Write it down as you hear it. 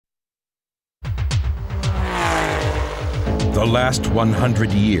The last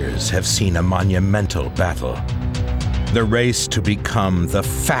 100 years have seen a monumental battle. The race to become the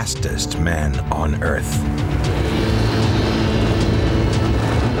fastest man on Earth.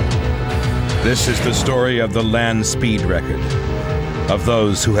 This is the story of the Landspeed record, of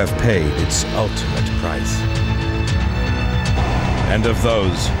those who have paid its ultimate price, and of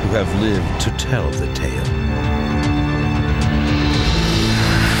those who have lived to tell the tale.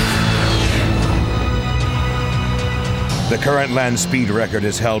 The current Landspeed record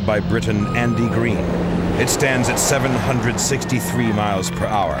is held by Briton Andy Green. It stands at 763 miles per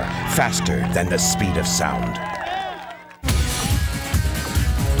hour, faster than the speed of sound.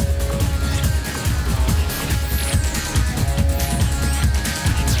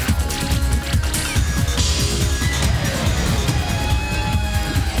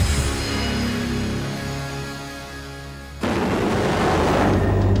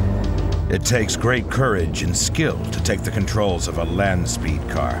 It takes great courage and skill to take the controls of a Landspeed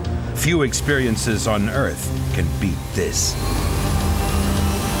car. Few experiences on Earth can beat this.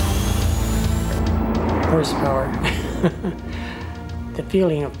 Horsepower. The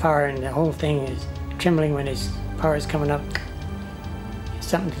feeling of power and the whole thing is trembling when his power is coming up. It's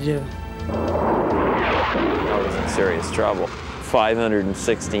something to do. I was in serious trouble.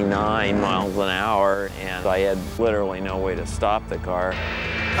 569 miles an hour, and I had literally no way to stop the car.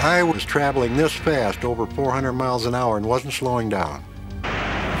 I was traveling this fast, over 400 miles an hour, and wasn't slowing down.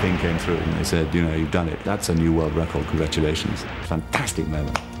 The thing came through and they said, you know, you've done it. That's a new world record. Congratulations. Fantastic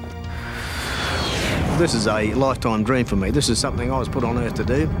moment. This is a lifetime dream for me. This is something I was put on Earth to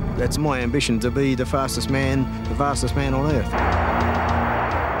do. That's my ambition, to be the fastest man on Earth.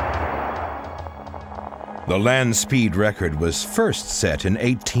 The Landspeed record was first set in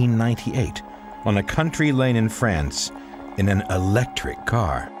 1898 on a country lane in France in an electric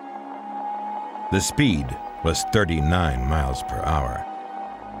car. The speed was 39 miles per hour.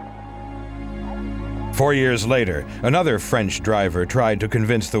 4 years later, another French driver tried to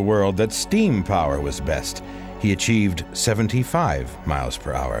convince the world that steam power was best. He achieved 75 miles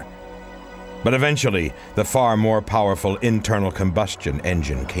per hour. But eventually, the far more powerful internal combustion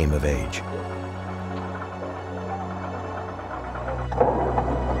engine came of age.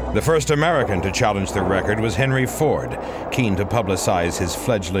 The first American to challenge the record was Henry Ford, keen to publicize his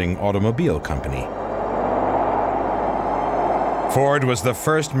fledgling automobile company. Ford was the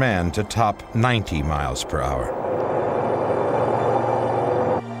first man to top 90 miles per hour.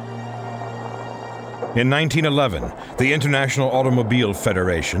 In 1911, the International Automobile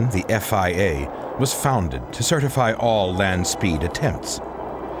Federation, the FIA, was founded to certify all Landspeed attempts.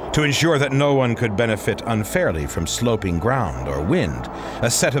 To ensure that no one could benefit unfairly from sloping ground or wind, a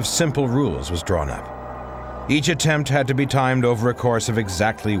set of simple rules was drawn up. Each attempt had to be timed over a course of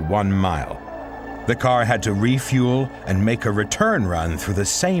exactly 1 mile. The car had to refuel and make a return run through the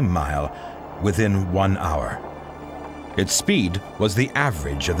same mile within 1 hour. Its speed was the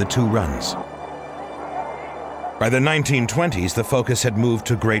average of the two runs. By the 1920s, the focus had moved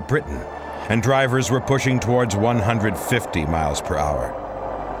to Great Britain, and drivers were pushing towards 150 miles per hour.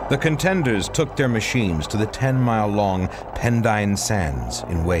 The contenders took their machines to the 10-mile-long Pendine Sands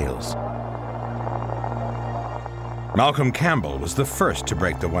in Wales. Malcolm Campbell was the first to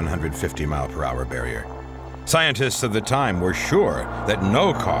break the 150-mile-per-hour barrier. Scientists of the time were sure that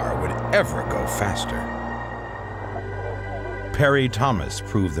no car would ever go faster. Perry Thomas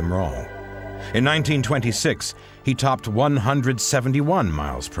proved them wrong. In 1926, he topped 171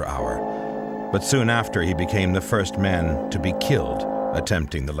 miles per hour, but soon after he became the first man to be killed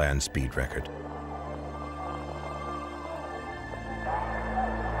attempting the Landspeed record.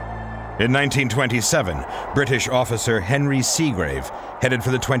 In 1927, British officer Henry Seagrave headed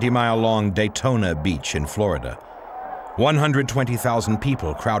for the 20-mile-long Daytona Beach in Florida. 120,000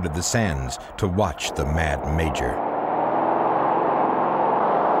 people crowded the sands to watch the Mad Major.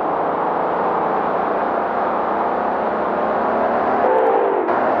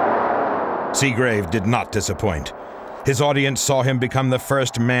 Seagrave did not disappoint. His audience saw him become the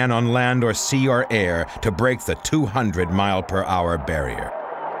first man on land or sea or air to break the 200-mile-per-hour barrier.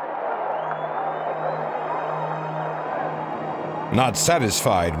 Not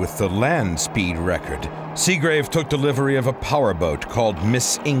satisfied with the Landspeed record, Seagrave took delivery of a powerboat called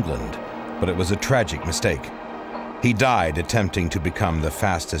Miss England, but it was a tragic mistake. He died attempting to become the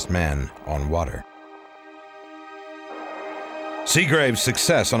fastest man on water. Seagrave's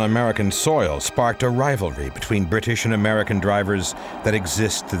success on American soil sparked a rivalry between British and American drivers that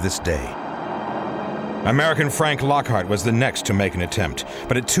exists to this day. American Frank Lockhart was the next to make an attempt,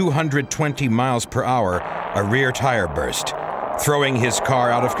 but at 220 miles per hour, a rear tire burst, throwing his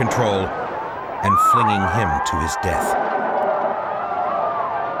car out of control and flinging him to his death.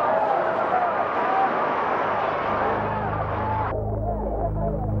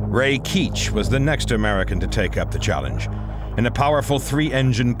 Ray Keech was the next American to take up the challenge. In a powerful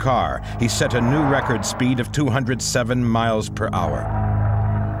 3-engine car, he set a new record speed of 207 miles per hour.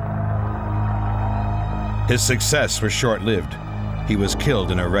 His success was short-lived. He was killed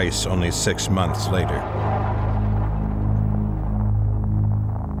in a race only 6 months later.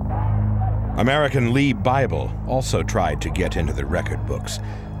 American Lee Bible also tried to get into the record books,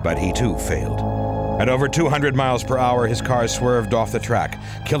 but he too failed. At over 200 miles per hour, his car swerved off the track,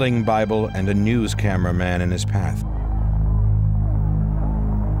 killing Bible and a news cameraman in his path.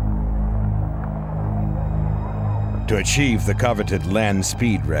 To achieve the coveted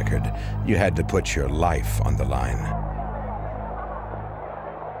Landspeed record, you had to put your life on the line.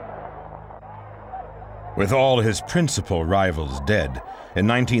 With all his principal rivals dead, in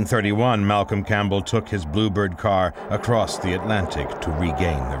 1931, Malcolm Campbell took his Bluebird car across the Atlantic to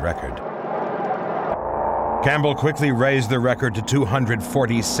regain the record. Campbell quickly raised the record to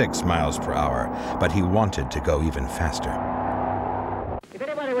 246 miles per hour, but he wanted to go even faster. If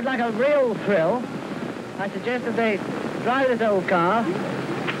anybody would like a real thrill, I suggest that they drive this old car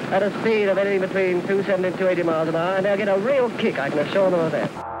at a speed of anything between 270 and 280 miles an hour, and they'll get a real kick, I can assure them of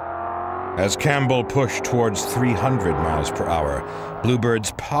that. As Campbell pushed towards 300 miles per hour,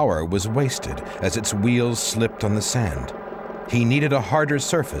 Bluebird's power was wasted as its wheels slipped on the sand. He needed a harder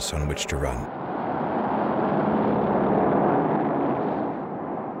surface on which to run.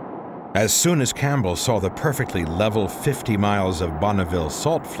 As soon as Campbell saw the perfectly level 50 miles of Bonneville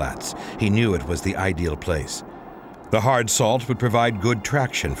salt flats, he knew it was the ideal place. The hard salt would provide good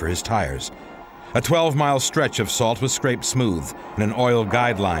traction for his tires. A 12-mile stretch of salt was scraped smooth, and an oil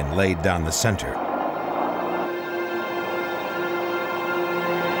guideline laid down the center.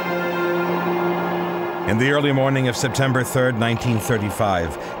 In the early morning of September 3rd,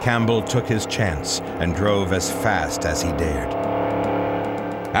 1935, Campbell took his chance and drove as fast as he dared.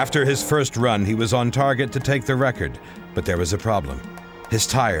 After his first run, he was on target to take the record, but there was a problem. His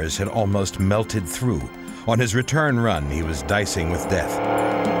tires had almost melted through. On his return run, he was dicing with death.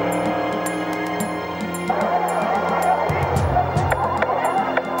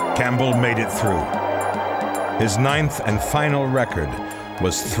 Campbell made it through. His 9th and final record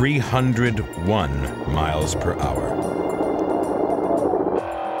was 301 miles per hour.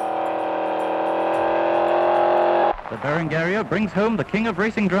 The Berengaria brings home the king of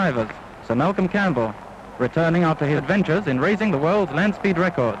racing drivers, Sir Malcolm Campbell, returning after his adventures in raising the world's Landspeed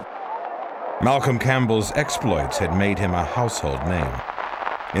record. Malcolm Campbell's exploits had made him a household name.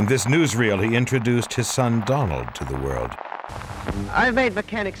 In this newsreel, he introduced his son Donald to the world. I've made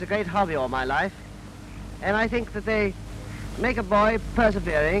mechanics a great hobby all my life, and I think that they make a boy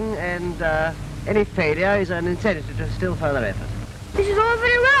persevering, and any failure is an incentive to still further effort. This is all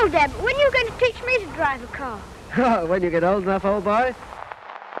very well, Dad, but when are you going to teach me to drive a car? When you get old enough, old boy.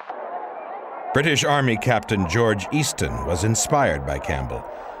 British Army Captain George Easton was inspired by Campbell.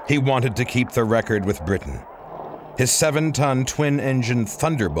 He wanted to keep the record with Britain. His 7-ton twin-engine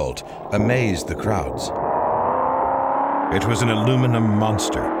Thunderbolt amazed the crowds. It was an aluminum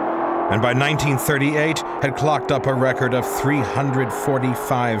monster, and by 1938 had clocked up a record of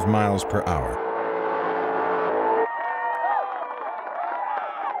 345 miles per hour.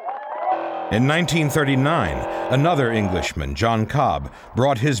 In 1939, another Englishman, John Cobb,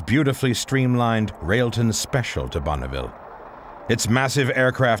 brought his beautifully streamlined Railton Special to Bonneville. Its massive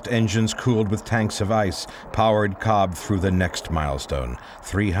aircraft engines, cooled with tanks of ice, powered Cobb through the next milestone,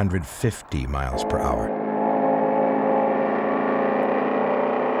 350 miles per hour.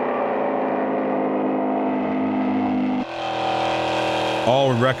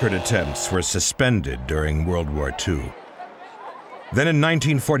 All record attempts were suspended during World War II. Then in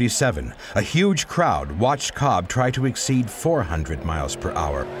 1947, a huge crowd watched Cobb try to exceed 400 miles per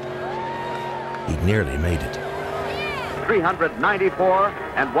hour. He nearly made it. 394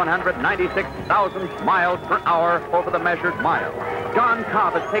 and 196 thousandths miles per hour over the measured mile. John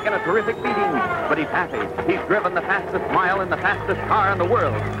Cobb has taken a terrific beating, but he's happy. He's driven the fastest mile in the fastest car in the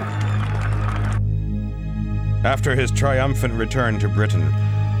world. After his triumphant return to Britain,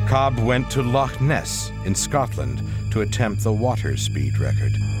 Cobb went to Loch Ness in Scotland to attempt the water speed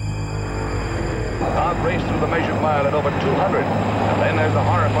record. Cobb raced through the measured mile at over 200, and then as the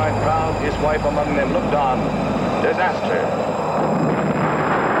horrified crowd, his wife among them, looked on. Disaster.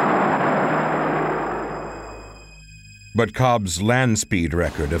 But Cobb's land speed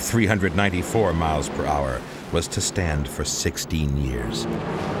record of 394 miles per hour was to stand for 16 years.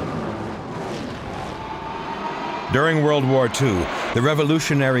 During World War II, the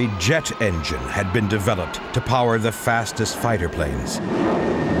revolutionary jet engine had been developed to power the fastest fighter planes.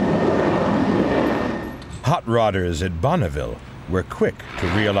 Hot rodders at Bonneville were quick to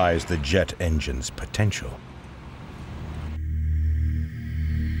realize the jet engine's potential.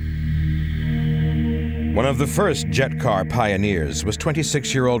 One of the first jet car pioneers was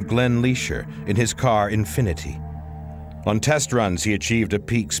 26-year-old Glenn Leisure in his car Infinity. On test runs, he achieved a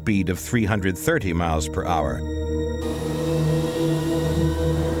peak speed of 330 miles per hour.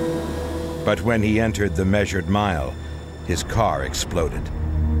 But when he entered the measured mile, his car exploded.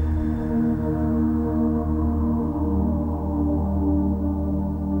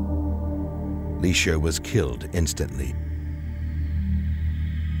 Leisure was killed instantly.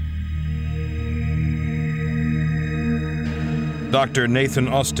 Dr. Nathan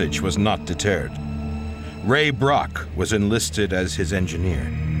Ostich was not deterred. Ray Brock was enlisted as his engineer.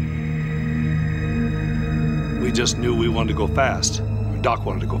 We just knew we wanted to go fast. Doc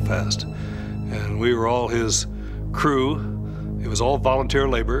wanted to go fast. And we were all his crew. It was all volunteer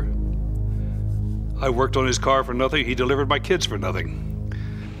labor. I worked on his car for nothing. He delivered my kids for nothing.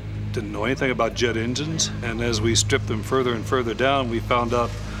 Didn't know anything about jet engines. And as we stripped them further and further down, we found out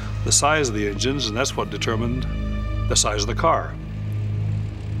the size of the engines, and that's what determined the size of the car.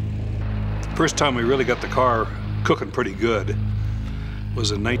 First time we really got the car cooking pretty good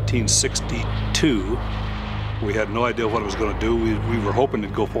was in 1962. We had no idea what it was going to do. We were hoping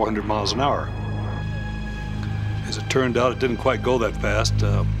it'd go 400 miles an hour. As it turned out, it didn't quite go that fast.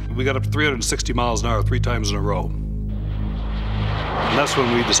 We got up to 360 miles an hour 3 times in a row. And that's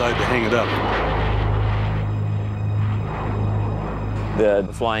when we decided to hang it up. The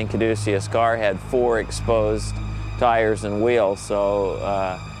Flying Caduceus car had 4 exposed tires and wheels,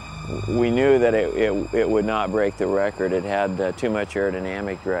 so we knew that it would not break the record. It had too much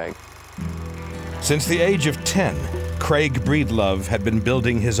aerodynamic drag. Since the age of 10, Craig Breedlove had been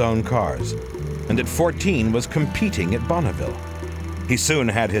building his own cars, and at 14 was competing at Bonneville. He soon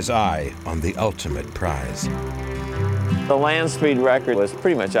had his eye on the ultimate prize. The Landspeed record was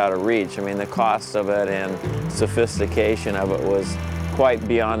pretty much out of reach. I mean, the cost of it and sophistication of it was quite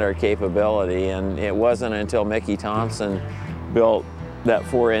beyond our capability, and it wasn't until Mickey Thompson built that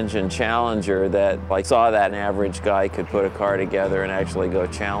 4-engine Challenger that I saw that an average guy could put a car together and actually go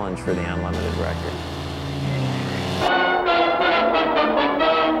challenge for the unlimited record.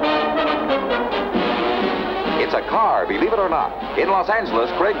 It's a car, believe it or not. In Los Angeles,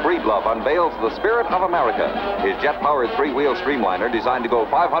 Craig Breedlove unveils the Spirit of America, his jet-powered 3-wheel streamliner designed to go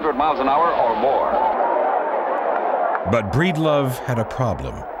 500 miles an hour or more. But Breedlove had a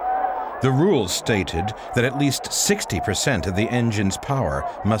problem. The rules stated that at least 60% of the engine's power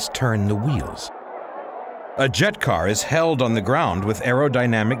must turn the wheels. A jet car is held on the ground with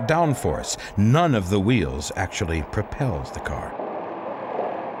aerodynamic downforce. None of the wheels actually propels the car.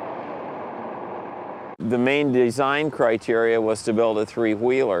 The main design criteria was to build a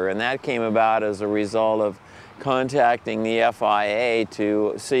 3-wheeler, and that came about as a result of contacting the FIA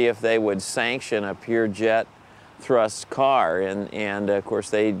to see if they would sanction a pure jet thrust car, and of course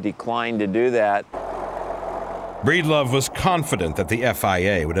they declined to do that. Breedlove was confident that the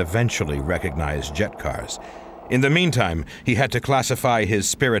FIA would eventually recognize jet cars. In the meantime, he had to classify his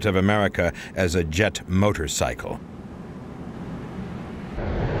Spirit of America as a jet motorcycle.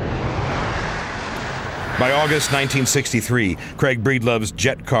 By August 1963, Craig Breedlove's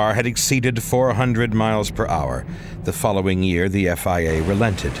jet car had exceeded 400 miles per hour. The following year, the FIA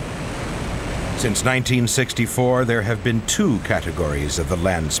relented. Since 1964, there have been 2 categories of the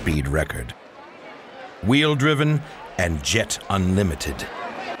Landspeed record: wheel-driven and jet unlimited.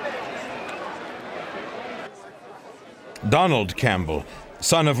 Donald Campbell,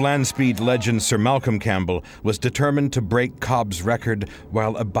 son of Landspeed legend Sir Malcolm Campbell, was determined to break Cobb's record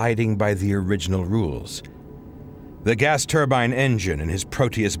while abiding by the original rules. The gas turbine engine in his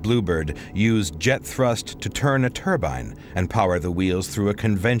Proteus Bluebird used jet thrust to turn a turbine and power the wheels through a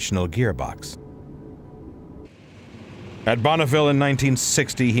conventional gearbox. At Bonneville in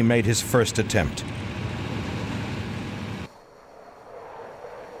 1960, he made his first attempt.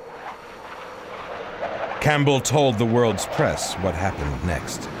 Campbell told the world's press what happened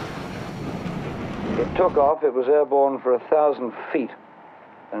next. It took off. It was airborne for 1,000 feet.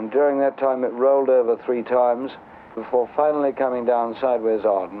 And during that time, it rolled over 3 times before finally coming down sideways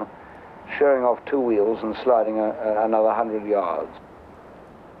on, shearing off 2 wheels and sliding another 100 yards.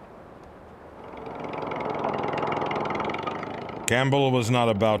 Campbell was not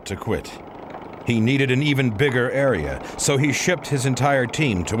about to quit. He needed an even bigger area, so he shipped his entire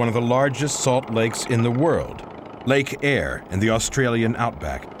team to one of the largest salt lakes in the world, Lake Eyre in the Australian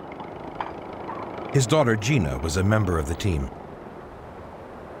outback. His daughter Gina was a member of the team.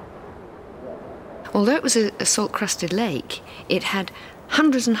 Although it was a salt-crusted lake, it had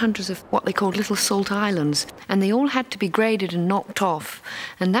hundreds and hundreds of what they called little salt islands, and they all had to be graded and knocked off,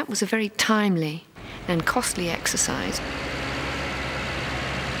 and that was a very timely and costly exercise.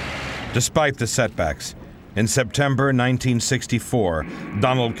 Despite the setbacks, in September 1964,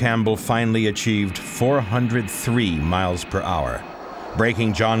 Donald Campbell finally achieved 403 miles per hour,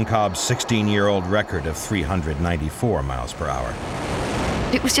 breaking John Cobb's 16-year-old record of 394 miles per hour.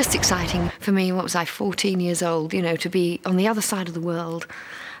 It was just exciting for me. What was I, 14 years old, you know, to be on the other side of the world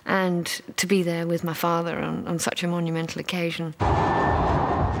and to be there with my father on such a monumental occasion.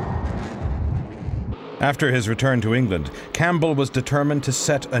 After his return to England, Campbell was determined to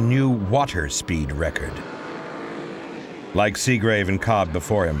set a new water speed record. Like Seagrave and Cobb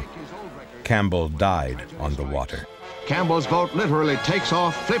before him, Campbell died on the water. Campbell's boat literally takes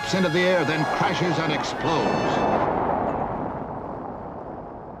off, flips into the air, then crashes and explodes.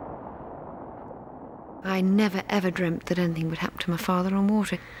 I never, ever dreamt that anything would happen to my father on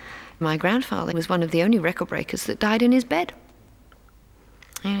water. My grandfather was one of the only record breakers that died in his bed.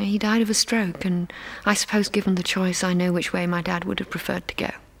 You know, he died of a stroke, and I suppose given the choice, I know which way my dad would have preferred to go.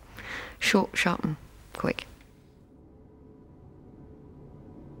 Short, sharp, and quick.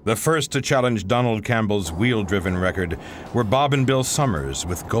 The first to challenge Donald Campbell's wheel-driven record were Bob and Bill Summers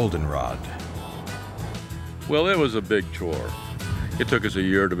with Goldenrod. Well, it was a big chore. It took us a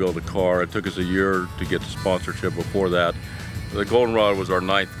year to build a car. It took us a year to get the sponsorship before that. The Goldenrod was our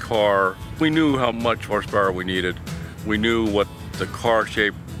 9th car. We knew how much horsepower we needed. We knew what the car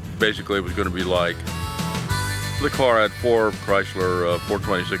shape basically was going to be like. The car had 4 Chrysler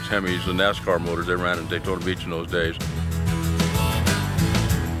 426 Hemis, the NASCAR motors. They ran in Daytona Beach in those days.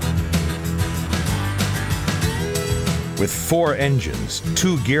 With 4 engines,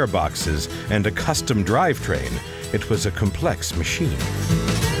 2 gearboxes, and a custom drivetrain, it was a complex machine.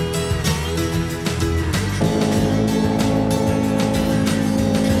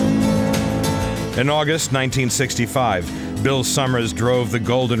 In August 1965, Bill Summers drove the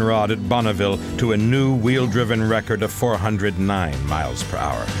Goldenrod at Bonneville to a new wheel-driven record of 409 miles per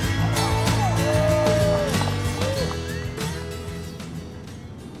hour.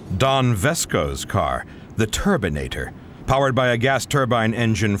 Don Vesco's car, the Turbinator, powered by a gas turbine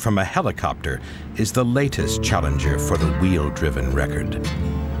engine from a helicopter, is the latest challenger for the wheel-driven record.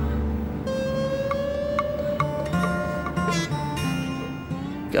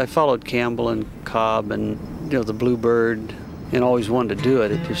 I followed Campbell and Cobb and, you know, the Bluebird, and always wanted to do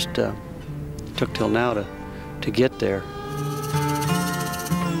it. It just took till now to get there.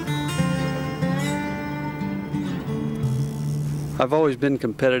 I've always been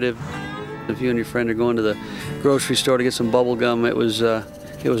competitive. If you and your friend are going to the grocery store to get some bubble gum, it was a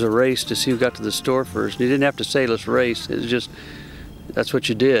race to see who got to the store first. And you didn't have to say let's race. It was just, that's what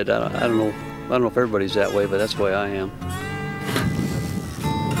you did. I don't know if everybody's that way, but that's the way I am.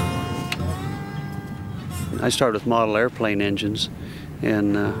 I started with model airplane engines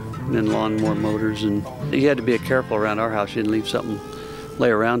and then lawnmower motors, and you had to be careful around our house. You didn't leave something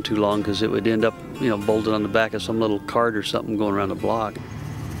lay around too long because it would end up, you know, bolted on the back of some little cart or something going around the block.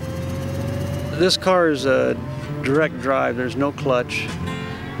 This car is a direct drive. There's no clutch.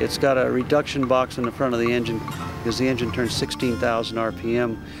 It's got a reduction box in the front of the engine because the engine turns 16,000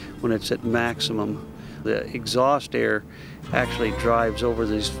 RPM when it's at maximum. The exhaust air actually drives over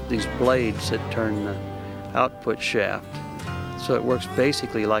these blades that turn the output shaft. So it works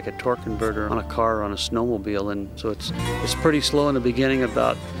basically like a torque converter on a car or on a snowmobile, and so it's pretty slow in the beginning.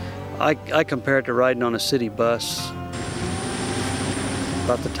 I compare it to riding on a city bus.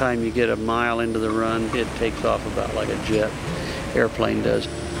 About the time you get a mile into the run, it takes off about like a jet airplane does.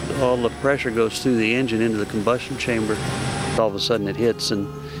 All the pressure goes through the engine into the combustion chamber. All of a sudden it hits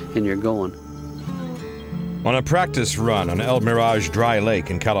and you're going. On a practice run on El Mirage Dry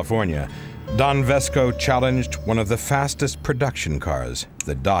Lake in California, Don Vesco challenged one of the fastest production cars,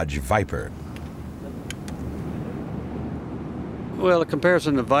 the Dodge Viper. Well, the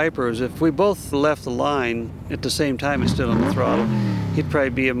comparison to Viper is if we both left the line at the same time and stood on the throttle, he'd probably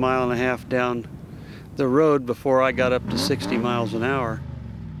be a mile and a half down the road before I got up to 60 miles an hour.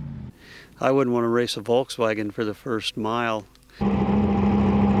 I wouldn't want to race a Volkswagen for the first mile.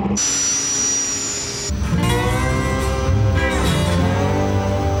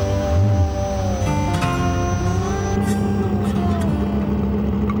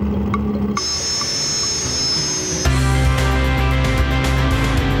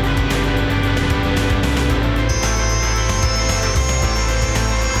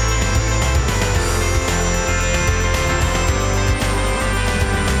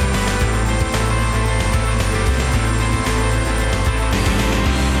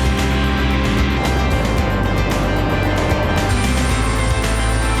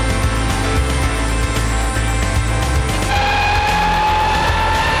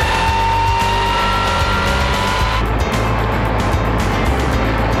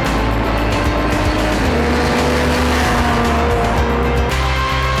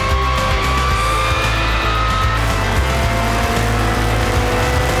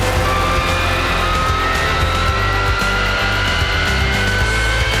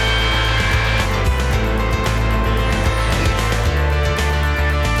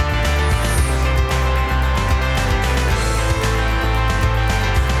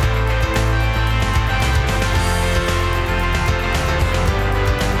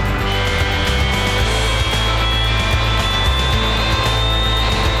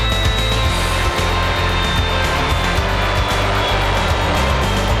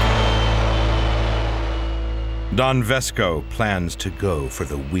 Don Vesco plans to go for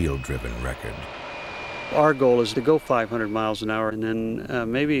the wheel-driven record. Our goal is to go 500 miles an hour, and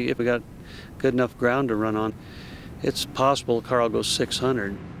then maybe if we got good enough ground to run on, it's possible the car will go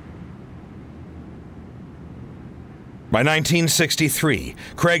 600. By 1963,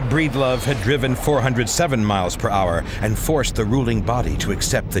 Craig Breedlove had driven 407 miles per hour and forced the ruling body to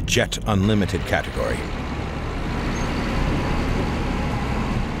accept the Jet Unlimited category.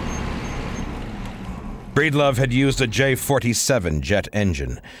 Breedlove had used a J-47 jet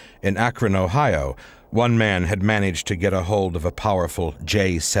engine. In Akron, Ohio, one man had managed to get a hold of a powerful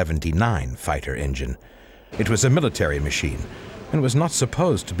J-79 fighter engine. It was a military machine and was not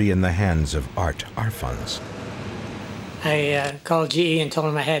supposed to be in the hands of Art Arfons. I called GE and told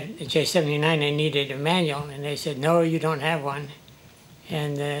them I had a J-79 and needed a manual, and they said, no, you don't have one.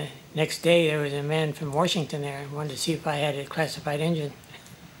 And the next day there was a man from Washington there and wanted to see if I had a classified engine.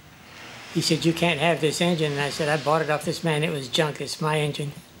 He said, you can't have this engine. And I said, I bought it off this man. It was junk. It's my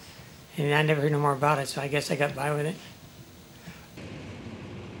engine. And I never heard no more about it, so I guess I got by with it.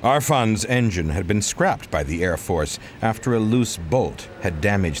 Arfons' engine had been scrapped by the Air Force after a loose bolt had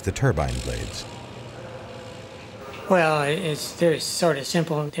damaged the turbine blades. Well, they're sort of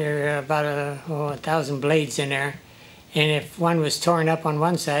simple. There are about 1,000 blades in there. And if one was torn up on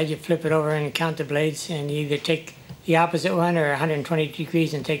one side, you flip it over and count the blades, and you either take the opposite one or 120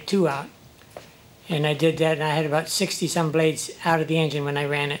 degrees and take two out. And I did that, and I had about 60-some blades out of the engine when I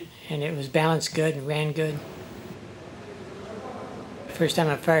ran it. And it was balanced good and ran good. First time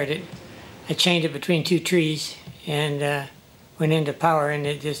I fired it, I chained it between two trees and went into power, and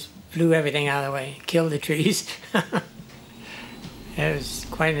it just blew everything out of the way, killed the trees. It was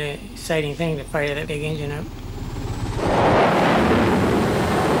quite an exciting thing to fire that big engine up.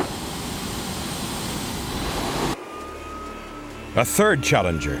 A third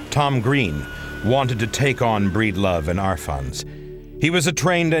challenger, Tom Green, wanted to take on Breedlove and Arfons. He was a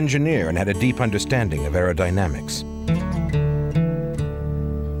trained engineer and had a deep understanding of aerodynamics.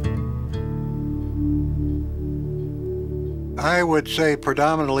 I would say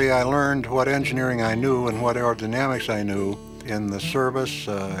predominantly I learned what engineering I knew and what aerodynamics I knew in the service,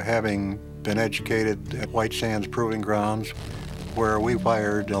 having been educated at White Sands Proving Grounds, where we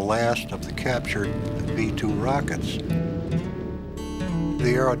fired the last of the captured V-2 rockets.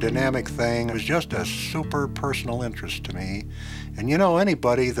 The aerodynamic thing was just a super personal interest to me. And you know,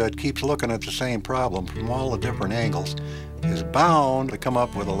 anybody that keeps looking at the same problem from all the different angles is bound to come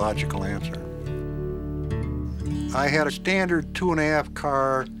up with a logical answer. I had a standard 2.5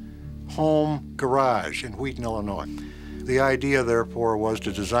 car home garage in Wheaton, Illinois. The idea, therefore, was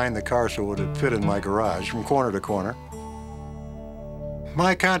to design the car so it would fit in my garage from corner to corner.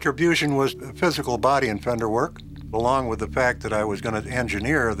 My contribution was physical body and fender work, along with the fact that I was going to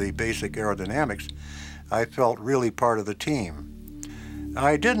engineer the basic aerodynamics. I felt really part of the team.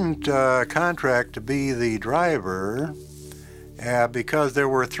 I didn't contract to be the driver because there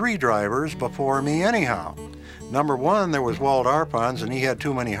were 3 drivers before me anyhow. Number 1, there was Walt Arfons, and he had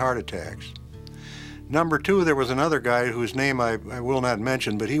too many heart attacks. Number 2, there was another guy whose name I will not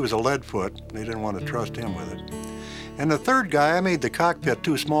mention, but he was a leadfoot. They didn't want to trust him with it. And the third guy, I made the cockpit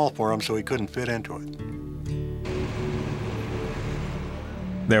too small for him, so he couldn't fit into it.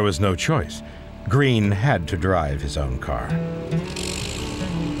 There was no choice. Green had to drive his own car.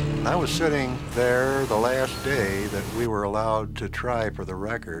 I was sitting there the last day that we were allowed to try for the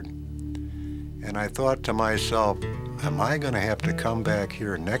record, and I thought to myself, am I going to have to come back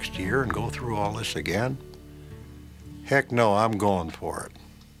here next year and go through all this again? Heck no, I'm going for it.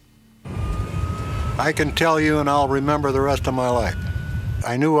 I can tell you, and I'll remember the rest of my life.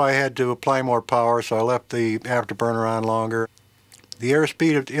 I knew I had to apply more power, so I left the afterburner on longer. The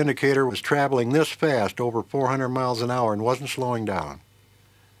airspeed indicator was traveling this fast, over 400 miles an hour, and wasn't slowing down.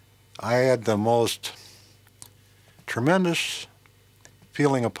 I had the most tremendous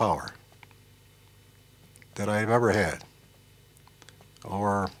feeling of power that I've ever had,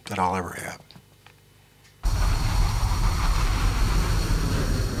 or that I'll ever have.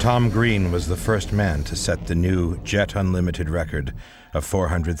 Tom Green was the first man to set the new Jet Unlimited record of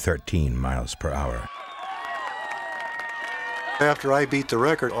 413 miles per hour. After I beat the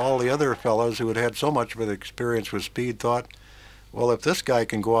record, all the other fellows who had had so much of an experience with speed thought, well, if this guy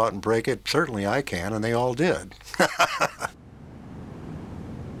can go out and break it, certainly I can, and they all did.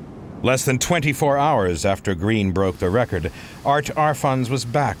 Less than 24 hours after Green broke the record, Art Arfons was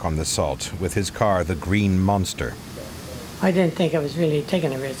back on the Salt with his car, the Green Monster. I didn't think I was really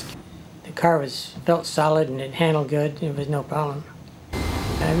taking a risk. The car felt solid and it handled good. It was no problem.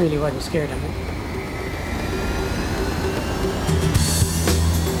 I really wasn't scared of it.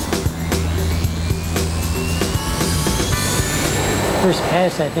 First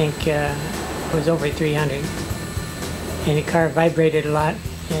pass, I think, was over 300. And the car vibrated a lot,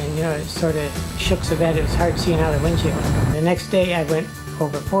 and you know, it sort of shook so bad it was hard seeing out the windshield. The next day I went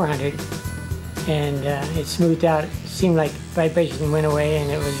over 400, and it smoothed out. It seemed like vibration went away,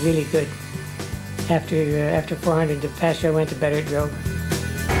 and it was really good. After 400, the faster I went, the better it drove.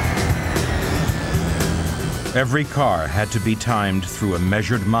 Every car had to be timed through a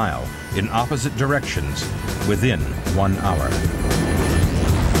measured mile in opposite directions within 1 hour.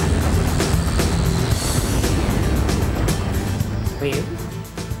 We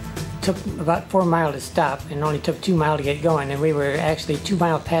took about 4 miles to stop and only took 2 miles to get going, and we were actually 2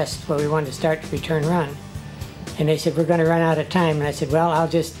 miles past where we wanted to start the return run. And they said, we're going to run out of time, and I said, well, I'll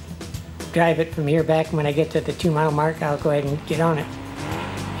just drive it from here back, and when I get to the 2 mile mark, I'll go ahead and get on it.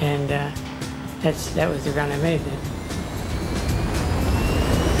 And that was the run I made then.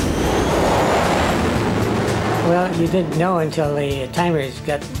 Well, you didn't know until the timers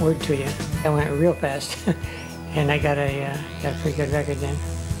got word to you. I went real fast, and I got a pretty good record then.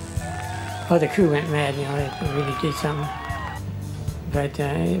 Oh, the crew went mad, you know, they really did something. But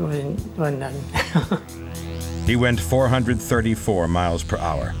it wasn't nothing. He went 434 miles per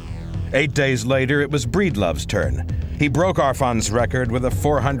hour. 8 days later, it was Breedlove's turn. He broke Arfond's record with a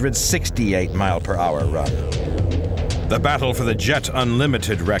 468 mile per hour run. The battle for the Jet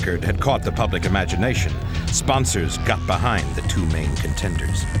Unlimited record had caught the public imagination. Sponsors got behind the two main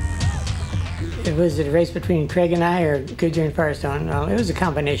contenders. It was a race between Craig and I, or Goodyear and Firestone. Well, it was a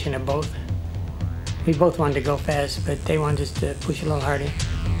combination of both. We both wanted to go fast, but they wanted us to push a little harder.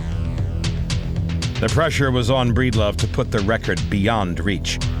 The pressure was on Breedlove to put the record beyond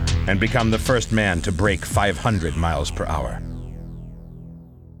reach and become the first man to break 500 miles per hour.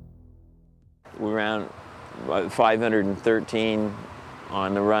 We ran 513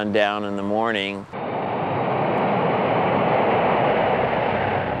 on the run down in the morning.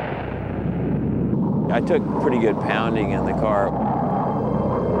 I took pretty good pounding in the car.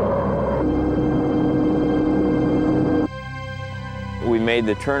 We made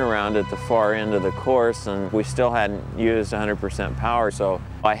the turnaround at the far end of the course, and we still hadn't used 100% power, so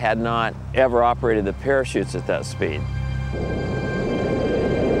I had not ever operated the parachutes at that speed.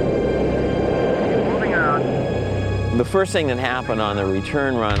 Moving out. The first thing that happened on the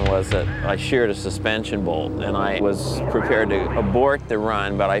return run was that I sheared a suspension bolt, and I was prepared to abort the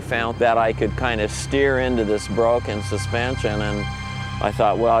run, but I found that I could kind of steer into this broken suspension, and I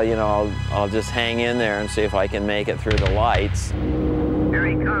thought, well, you know, I'll just hang in there and see if I can make it through the lights. Here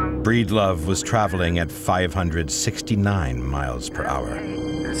he comes. Breedlove was traveling at 569 miles per hour.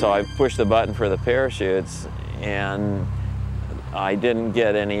 So I pushed the button for the parachutes, and I didn't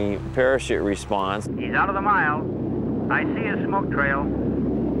get any parachute response. He's out of the mile. I see a smoke trail.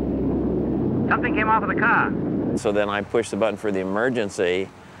 Something came off of the car. So then I pushed the button for the emergency,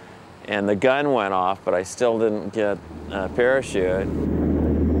 and the gun went off, but I still didn't get a parachute.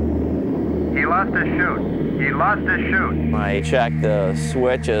 He lost his chute. He lost his chute. I checked the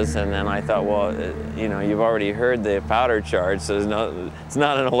switches, and then I thought, well, you know, you've already heard the powder charge, so it's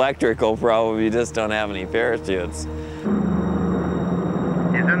not an electrical problem, you just don't have any parachutes. He's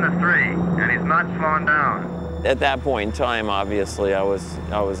in the 3, and he's not slowing down. At that point in time, obviously, I was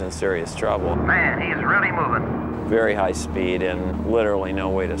in serious trouble. Man, he's really moving. Very high speed and literally no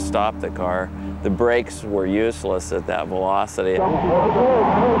way to stop the car. The brakes were useless at that velocity.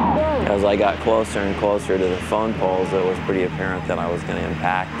 As I got closer and closer to the phone poles, it was pretty apparent that I was going to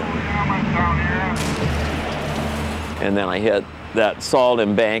impact them. And then I hit that salt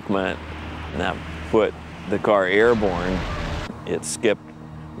embankment, and that put the car airborne. It skipped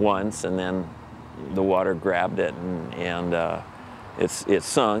once, and then the water grabbed it, and it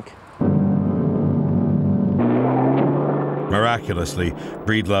sunk. Miraculously,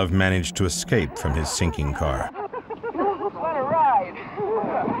 Breedlove managed to escape from his sinking car. What a ride!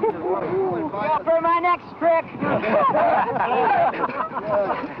 For my next trick!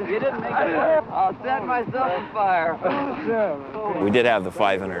 You didn't make it. I'll set myself on fire. We did have the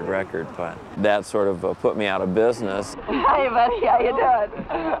 500 record, but that sort of put me out of business. Hey, buddy, how you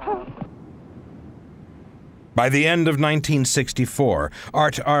doing? By the end of 1964,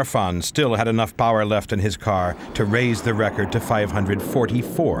 Art Arfond still had enough power left in his car to raise the record to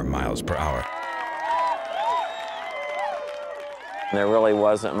 544 miles per hour. There really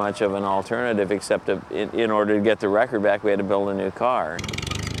wasn't much of an alternative except in order to get the record back, we had to build a new car.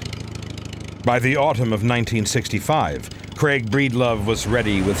 By the autumn of 1965, Craig Breedlove was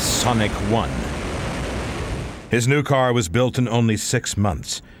ready with Sonic 1. His new car was built in only 6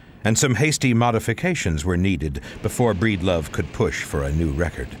 months, and some hasty modifications were needed before Breedlove could push for a new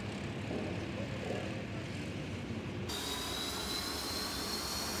record.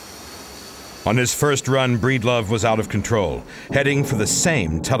 On his first run, Breedlove was out of control, heading for the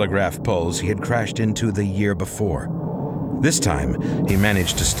same telegraph poles he had crashed into the year before. This time, he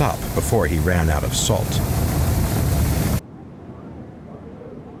managed to stop before he ran out of salt.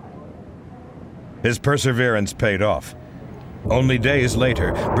 His perseverance paid off. Only days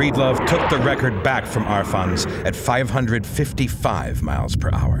later, Breedlove took the record back from Arfons at 555 miles per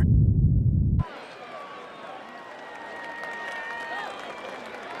hour.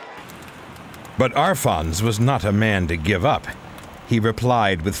 But Arfons was not a man to give up. He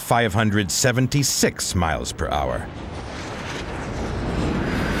replied with 576 miles per hour.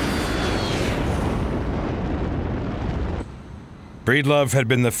 Breedlove had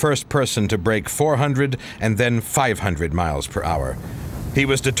been the first person to break 400 and then 500 miles per hour. He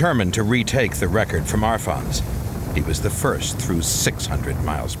was determined to retake the record from Arfons. He was the first through 600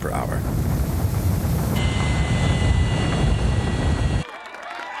 miles per hour.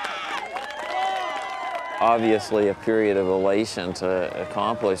 Obviously a period of elation to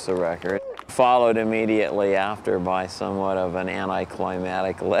accomplish the record, followed immediately after by somewhat of an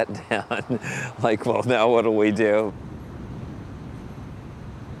anticlimactic letdown. Like, well, now what do we do?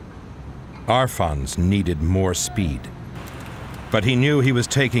 Arfons needed more speed, but he knew he was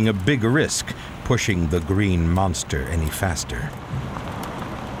taking a big risk pushing the green monster any faster.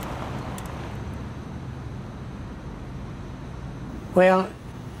 Well,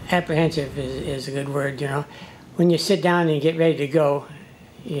 apprehensive is a good word, you know. When you sit down and you get ready to go,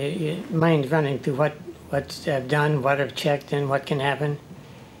 your mind's running through what I've done, what I've checked, and what can happen.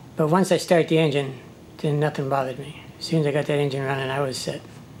 But once I start the engine, then nothing bothered me. As soon as I got that engine running, I was set.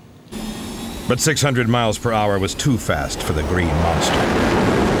 But 600 miles per hour was too fast for the green monster.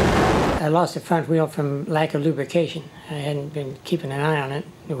 I lost the front wheel from lack of lubrication. I hadn't been keeping an eye on it.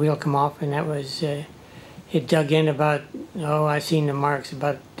 The wheel come off, and that was, it dug in about, oh, I've seen the marks,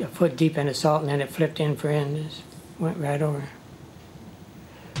 about a foot deep in the salt, and then it flipped end for end. It just went right over.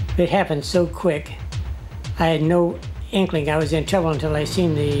 It happened so quick, I had no inkling I was in trouble until I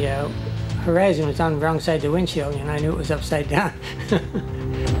seen the horizon was on the wrong side of the windshield, and I knew it was upside down.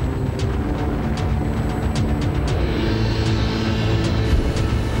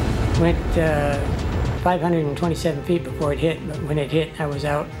 Went 527 feet before it hit, but when it hit, I was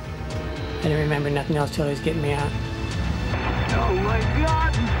out. I didn't remember nothing else till it was getting me out. Oh my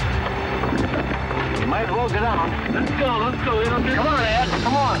God! You might as well get out. Let's go. Come on, Ed,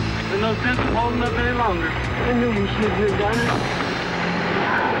 come on. There's no sense of holding up any longer. I knew you should have done it.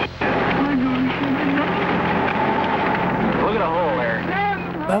 I knew you should have done it. Look at the hole there.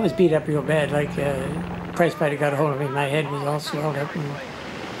 I was beat up real bad, like prize fighter got a hold of me. My head was all swelled up, and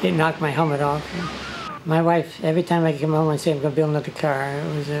it knocked my helmet off. My wife, every time I come home and say I'm going to build another car,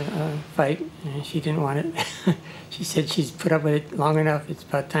 it was a fight, and she didn't want it. She said she's put up with it long enough, it's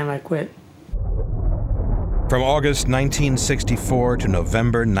about time I quit. From August 1964 to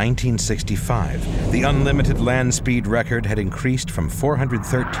November 1965, the unlimited land speed record had increased from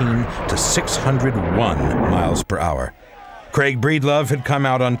 413 to 601 miles per hour. Craig Breedlove had come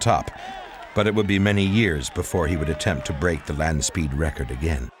out on top, but it would be many years before he would attempt to break the land speed record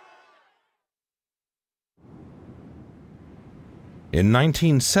again. In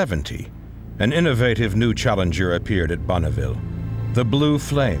 1970, an innovative new challenger appeared at Bonneville. The Blue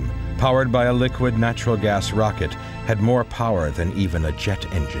Flame, powered by a liquid natural gas rocket, had more power than even a jet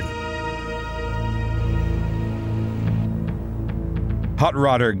engine. Hot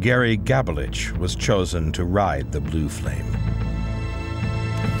rodder Gary Gabelich was chosen to ride the Blue Flame.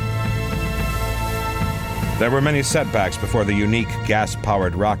 There were many setbacks before the unique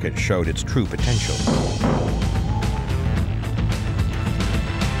gas-powered rocket showed its true potential.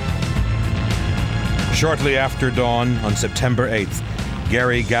 Shortly after dawn on September 8th,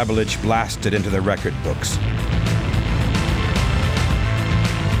 Gary Gabelich blasted into the record books.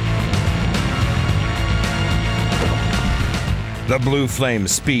 The Blue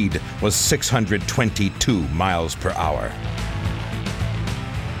Flame's speed was 622 miles per hour.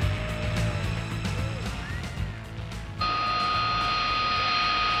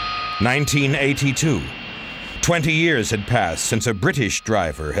 (1982). 20 years had passed since a British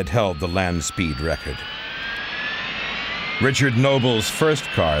driver had held the land speed record. Richard Noble's first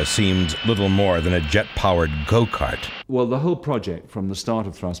car seemed little more than a jet-powered go-kart. Well, the whole project from the start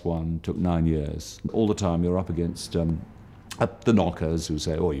of Thrust 1 took 9 years. All the time you're up against the knockers who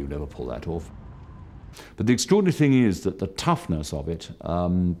say, oh, you never pull that off. But the extraordinary thing is that the toughness of it,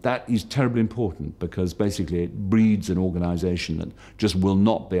 that is terribly important, because basically it breeds an organization that just will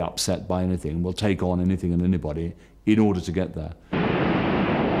not be upset by anything, will take on anything and anybody in order to get there.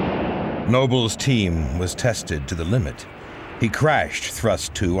 Noble's team was tested to the limit. He crashed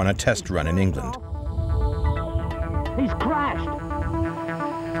Thrust 2 on a test run in England. He's crashed.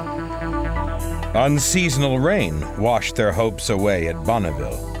 Unseasonal rain washed their hopes away at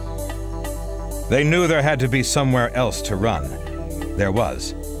Bonneville. They knew there had to be somewhere else to run. There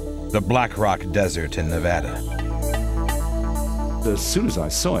was. The Black Rock Desert in Nevada. As soon as I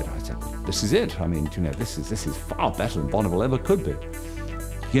saw it, I said, this is it. I mean, you know, this is far better than Bonneville ever could be.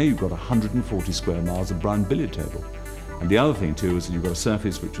 Here you've got 140 square miles of brown billiard table. And the other thing too is that you've got a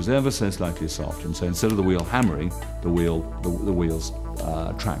surface which was ever so slightly soft, and so instead of the wheel hammering, the wheels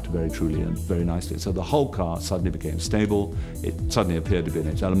tracked very truly and very nicely. So the whole car suddenly became stable, it suddenly appeared to be in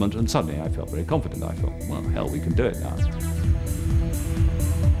its element, and suddenly I felt very confident. I thought, well, hell, we can do it now.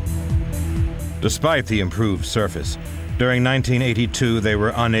 Despite the improved surface, during 1982 they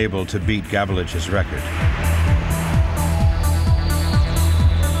were unable to beat Gavelich's record.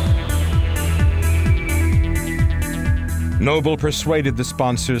 Noble persuaded the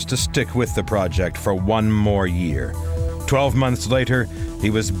sponsors to stick with the project for one more year. 12 months later,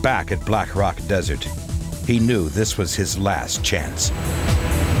 he was back at Black Rock Desert. He knew this was his last chance.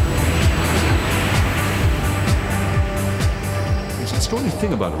 The extraordinary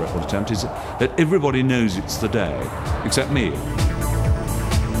thing about a record attempt is that everybody knows it's the day, except me.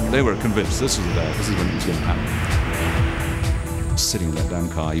 They were convinced this was the day, this is when it was going to happen. Sitting in that damn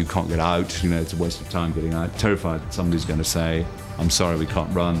car, you can't get out, you know, it's a waste of time getting out. Terrified that somebody's going to say, I'm sorry, we can't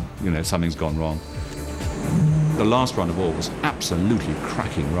run, you know, something's gone wrong. The last run of all was absolutely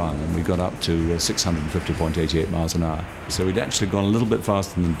cracking run, and we got up to 650.88 miles an hour. So we'd actually gone a little bit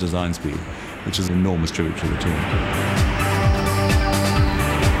faster than the design speed, which is an enormous tribute to the team.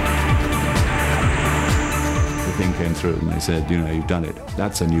 The thing came through and they said, you know, you've done it.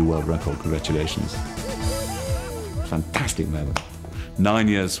 That's a new world record, congratulations. Fantastic moment. 9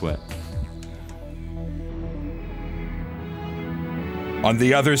 years sweat. On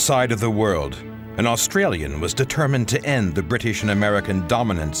the other side of the world, an Australian was determined to end the British and American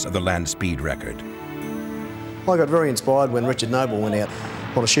dominance of the Landspeed record. I got very inspired when Richard Noble went out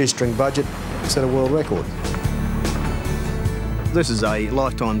on a shoestring budget and set a world record. This is a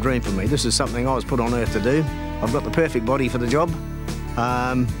lifetime dream for me. This is something I was put on earth to do. I've got the perfect body for the job.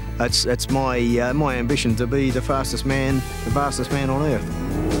 It's my my ambition to be the fastest man on earth.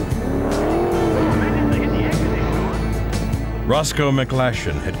 Roscoe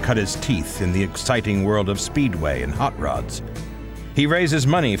McGlashan had cut his teeth in the exciting world of speedway and hot rods. He raises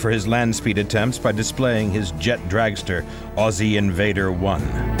money for his Landspeed attempts by displaying his jet dragster, Aussie Invader 1.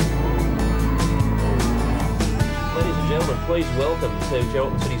 Ladies and gentlemen, please welcome to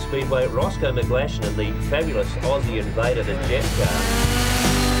Geraldton City Speedway Roscoe McGlashan and the fabulous Aussie Invader, the jet car.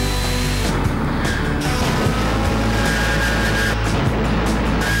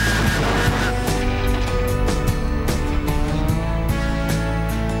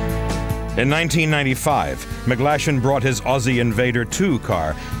 In 1995, McGlashan brought his Aussie Invader 2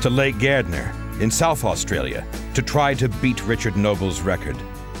 car to Lake Gardner in South Australia to try to beat Richard Noble's record.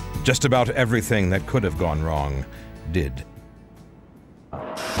 Just about everything that could have gone wrong did.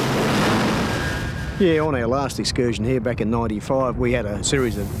 Yeah, on our last excursion here back in '95, we had a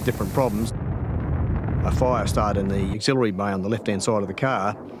series of different problems. A fire started in the auxiliary bay on the left-hand side of the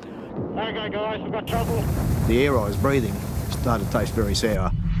car. Okay, guys, we've got trouble. The air I was breathing started to taste very sour.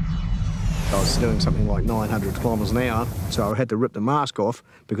 I was doing something like 900 kilometres an hour, so I had to rip the mask off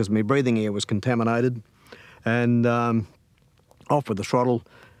because my breathing air was contaminated, and off with the throttle,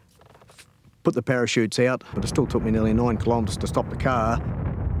 put the parachutes out, but it still took me nearly 9 kilometres to stop the car.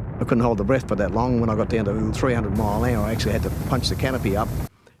 I couldn't hold the breath for that long. When I got down to 300 mile an hour, I actually had to punch the canopy up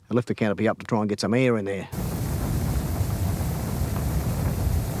and lift the canopy up to try and get some air in there.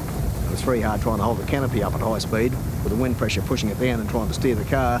 It was very hard trying to hold the canopy up at high speed with the wind pressure pushing it down and trying to steer the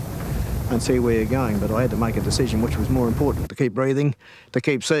car and see where you're going, but I had to make a decision which was more important, to keep breathing, to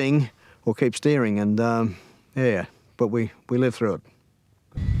keep seeing, or keep steering, and yeah, but we lived through it.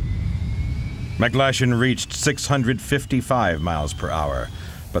 McGlashan reached 655 miles per hour,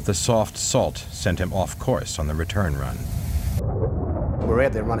 but the soft salt sent him off course on the return run. We were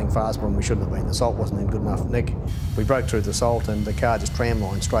out there running fast when we shouldn't have been. The salt wasn't in good enough nick. We broke through the salt and the car just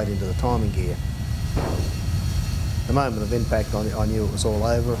tramlined straight into the timing gear. The moment of impact, I knew it was all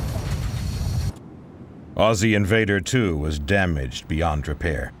over. Aussie Invader 2 was damaged beyond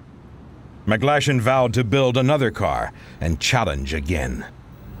repair. McGlashan vowed to build another car and challenge again.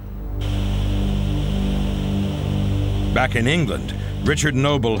 Back in England, Richard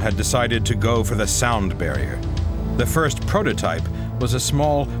Noble had decided to go for the sound barrier. The first prototype was a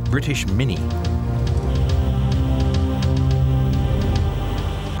small British Mini.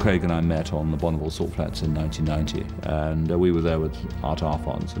 Craig and I met on the Bonneville Salt Flats in 1990, and we were there with Art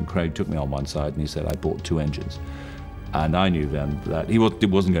Arfons, and Craig took me on one side and he said, I bought 2 engines. And I knew then that he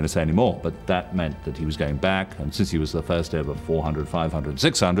wasn't going to say any more, but that meant that he was going back, and since he was the first ever 400, 500,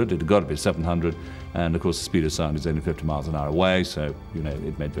 600, it had got to be 700, and of course the speed of sound is only 50 miles an hour away, so, you know,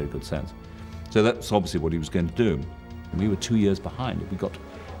 it made very good sense. So that's obviously what he was going to do. We were 2 years behind. We got to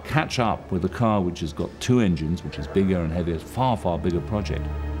catch up with a car which has got 2 engines, which is bigger and heavier, far, far bigger project.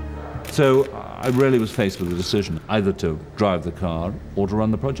 So I really was faced with a decision, either to drive the car or to run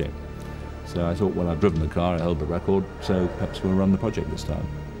the project. So I thought, well, I've driven the car, I held the record, so perhaps we'll run the project this time.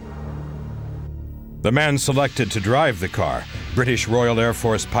 The man selected to drive the car, British Royal Air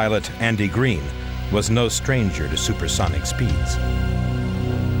Force pilot Andy Green, was no stranger to supersonic speeds.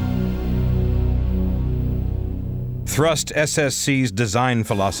 Thrust SSC's design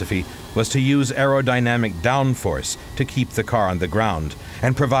philosophy was to use aerodynamic downforce to keep the car on the ground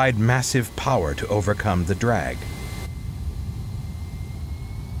and provide massive power to overcome the drag.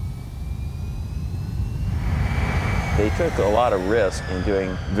 They took a lot of risk in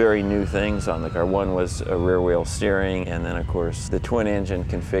doing very new things on the car. One was a rear-wheel steering, and then, of course, the twin-engine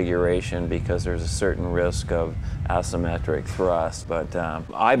configuration, because there's a certain risk of asymmetric thrust. But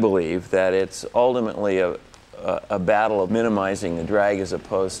I believe that it's ultimately a battle of minimizing the drag as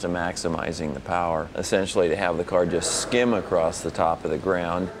opposed to maximizing the power. Essentially, to have the car just skim across the top of the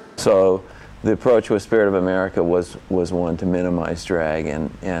ground. So the approach with Spirit of America was one to minimize drag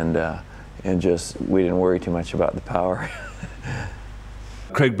and just, we didn't worry too much about the power.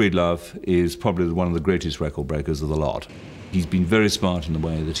 Craig Breedlove is probably one of the greatest record breakers of the lot. He's been very smart in the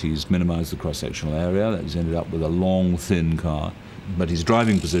way that he's minimized the cross-sectional area, that he's ended up with a long, thin car, but his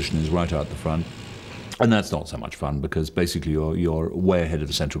driving position is right out the front. And that's not so much fun, because basically you're way ahead of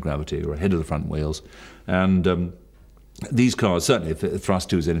the central gravity, you're ahead of the front wheels. And these cars, certainly if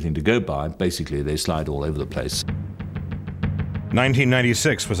thrust 2 is anything to go by, basically they slide all over the place.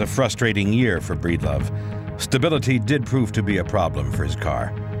 1996 was a frustrating year for Breedlove. Stability did prove to be a problem for his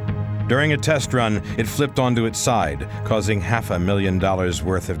car. During a test run, it flipped onto its side, causing $500,000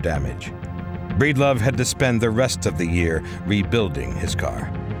 worth of damage. Breedlove had to spend the rest of the year rebuilding his car.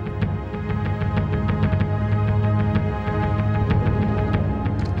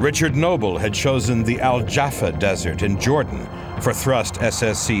 Richard Noble had chosen the Al Jaffa Desert in Jordan for Thrust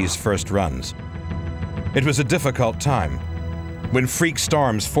SSC's first runs. It was a difficult time. When freak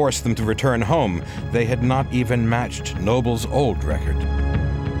storms forced them to return home, they had not even matched Noble's old record.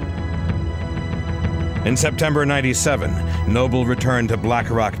 In September '97, Noble returned to Black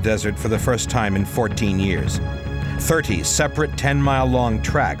Rock Desert for the first time in 14 years. 30 separate 10-mile-long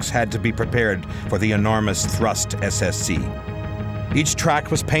tracks had to be prepared for the enormous Thrust SSC. Each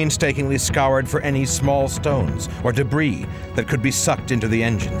track was painstakingly scoured for any small stones or debris that could be sucked into the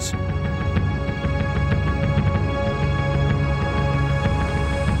engines.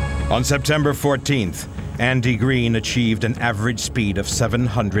 On September 14th, Andy Green achieved an average speed of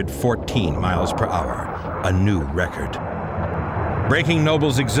 714 miles per hour, a new record. Breaking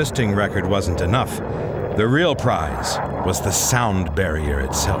Noble's existing record wasn't enough. The real prize was the sound barrier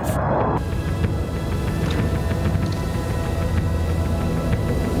itself.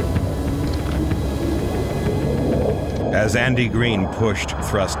 As Andy Green pushed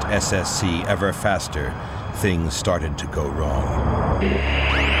Thrust SSC ever faster, things started to go wrong.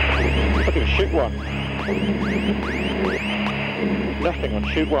 Look at shoot 1. Nothing on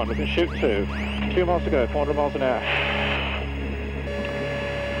shoot 1. We can shoot 2. 2 miles to go, 400 miles an hour.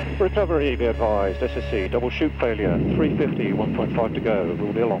 Recovery, be advised. SSC, double shoot failure. 350, 1.5 to go.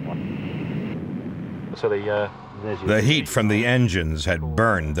 Will be a long one. So the heat from the engines had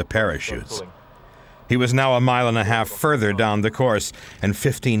burned the parachutes. He was now 1.5 miles further down the course, and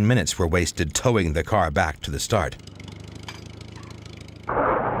 15 minutes were wasted towing the car back to the start.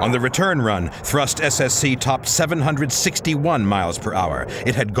 On the return run, Thrust SSC topped 761 miles per hour.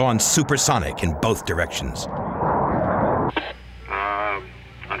 It had gone supersonic in both directions.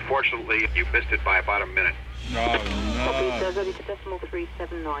 Unfortunately, you missed it by about a minute. Copy, ready to decimal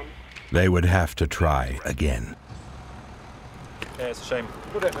 379. They would have to try again. Yeah, it's a shame.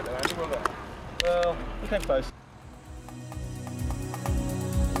 Good effort, Andy. Well done. Well, we came close.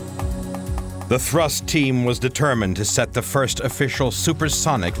 The Thrust team was determined to set the first official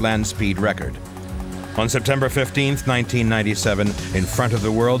supersonic land speed record. On September 15th, 1997, in front of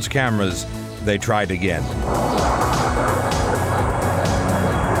the world's cameras, they tried again.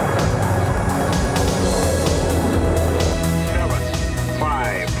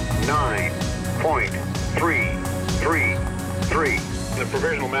 The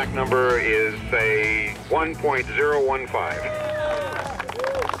provisional Mach number is, say,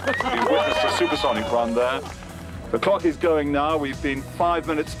 1.015. You witnessed a supersonic run there. The clock is going now. We've been 5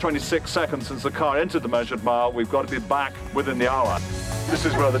 minutes, 26 seconds since the car entered the measured mile. We've got to be back within the hour. This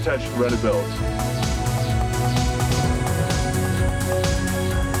is where the tension really builds.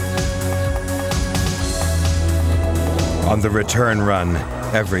 On the return run,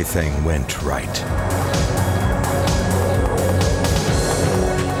 everything went right.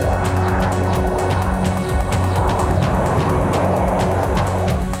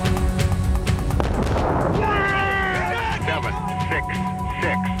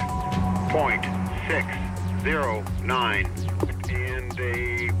 And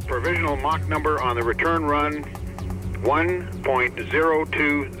the provisional Mach number on the return run,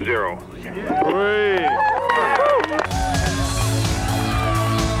 1.020.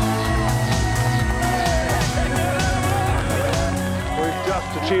 We've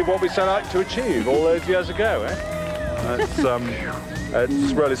just achieved what we set out to achieve all those years ago, eh?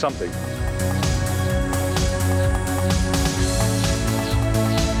 It's really something.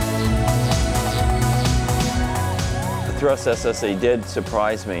 Thrust SSE did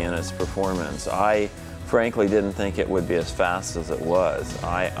surprise me in its performance. I frankly didn't think it would be as fast as it was.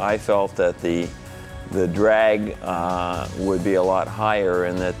 I felt that the drag would be a lot higher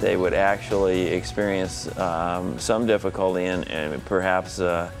and that they would actually experience some difficulty and perhaps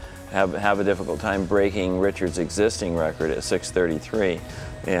have a difficult time breaking Richard's existing record at 6:33.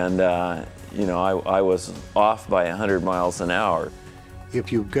 And you know, I was off by 100 miles an hour.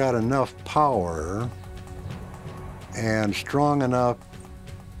 If you've got enough power and strong enough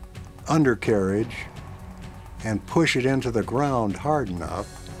undercarriage and push it into the ground hard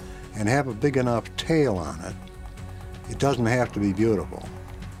enough and have a big enough tail on it, it doesn't have to be beautiful.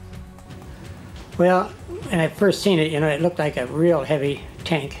 Well, when I first seen it, you know, it looked like a real heavy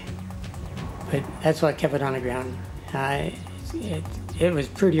tank, but that's what kept it on the ground. It was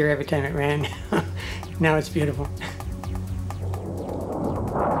prettier every time it ran. Now it's beautiful.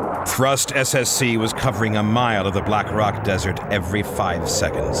 Thrust SSC was covering a mile of the Black Rock Desert every 5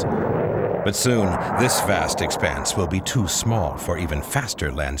 seconds. But soon, this vast expanse will be too small for even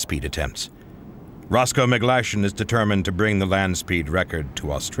faster land speed attempts. Roscoe McGlashan is determined to bring the land speed record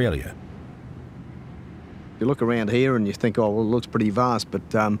to Australia. You look around here and you think, oh, well, it looks pretty vast, but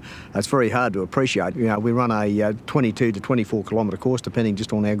it's very hard to appreciate. You know, we run a 22 to 24 kilometre course, depending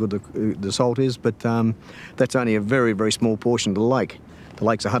just on how good the salt is, but that's only a very, very small portion of the lake. The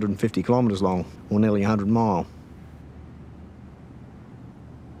lake's 150 kilometres long, or nearly 100 mile.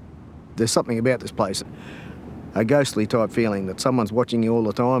 There's something about this place, a ghostly type feeling that someone's watching you all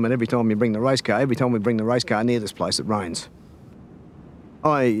the time, and every time we bring the race car near this place, it rains.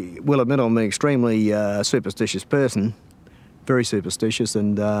 I will admit I'm an extremely superstitious person, very superstitious,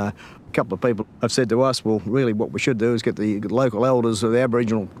 and a couple of people have said to us, well, really what we should do is get the local elders of the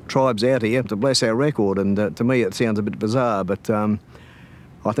Aboriginal tribes out here to bless our record, and to me it sounds a bit bizarre, but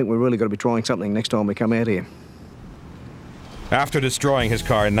I think we've really got to be trying something next time we come out here. After destroying his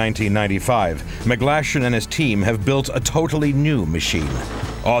car in 1995, McGlashan and his team have built a totally new machine,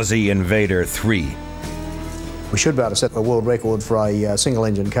 Aussie Invader 3. We should be able to set a world record for a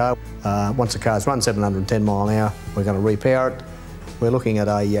single-engine car. Once the car's run 710 mile an hour, we're going to repower it. We're looking at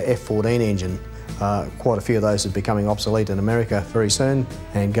a F14 engine. Quite a few of those are becoming obsolete in America very soon,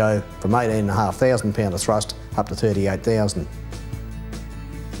 and go from 18,500 pound of thrust up to 38,000.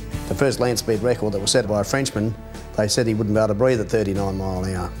 The first land speed record that was set by a Frenchman, they said he wouldn't be able to breathe at 39 mile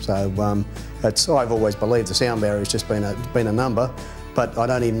an hour. So I've always believed the sound barrier has just been a number, but I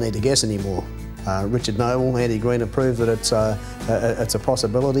don't even need to guess anymore. Richard Noble, Andy Green have proved that it's a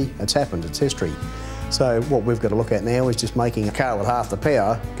possibility. It's happened, it's history. So what we've got to look at now is just making a car with half the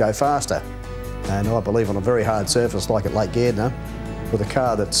power go faster. And I believe on a very hard surface like at Lake Gardner, with a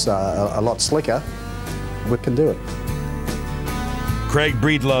car that's a lot slicker, we can do it. Craig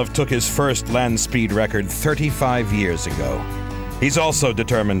Breedlove took his first land speed record 35 years ago. He's also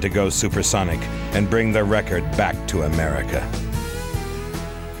determined to go supersonic and bring the record back to America.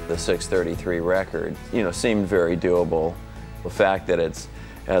 The 6:33 record, you know, seemed very doable. The fact that it's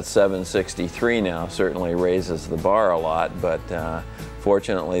at 7:63 now certainly raises the bar a lot, but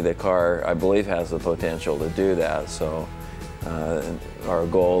fortunately the car, I believe, has the potential to do that. So our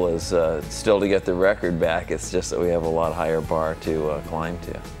goal is still to get the record back. It's just that we have a lot higher bar to climb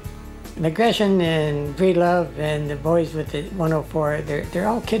to. McGlashan and Breedlove and the boys with the 104, they're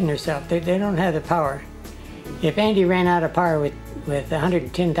all kidding themselves. They don't have the power. If Andy ran out of power with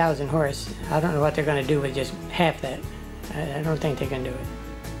 110,000 horse, I don't know what they're going to do with just half that. I don't think they can do it.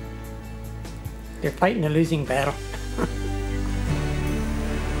 They're fighting a losing battle.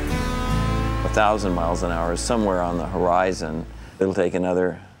 1,000 miles an hour is somewhere on the horizon. It'll take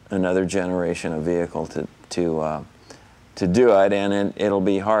another another generation of vehicle to do it, and it'll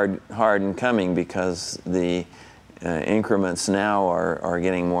be hard in coming because the increments now are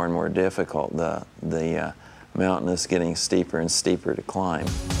getting more and more difficult. The mountain is getting steeper and steeper to climb.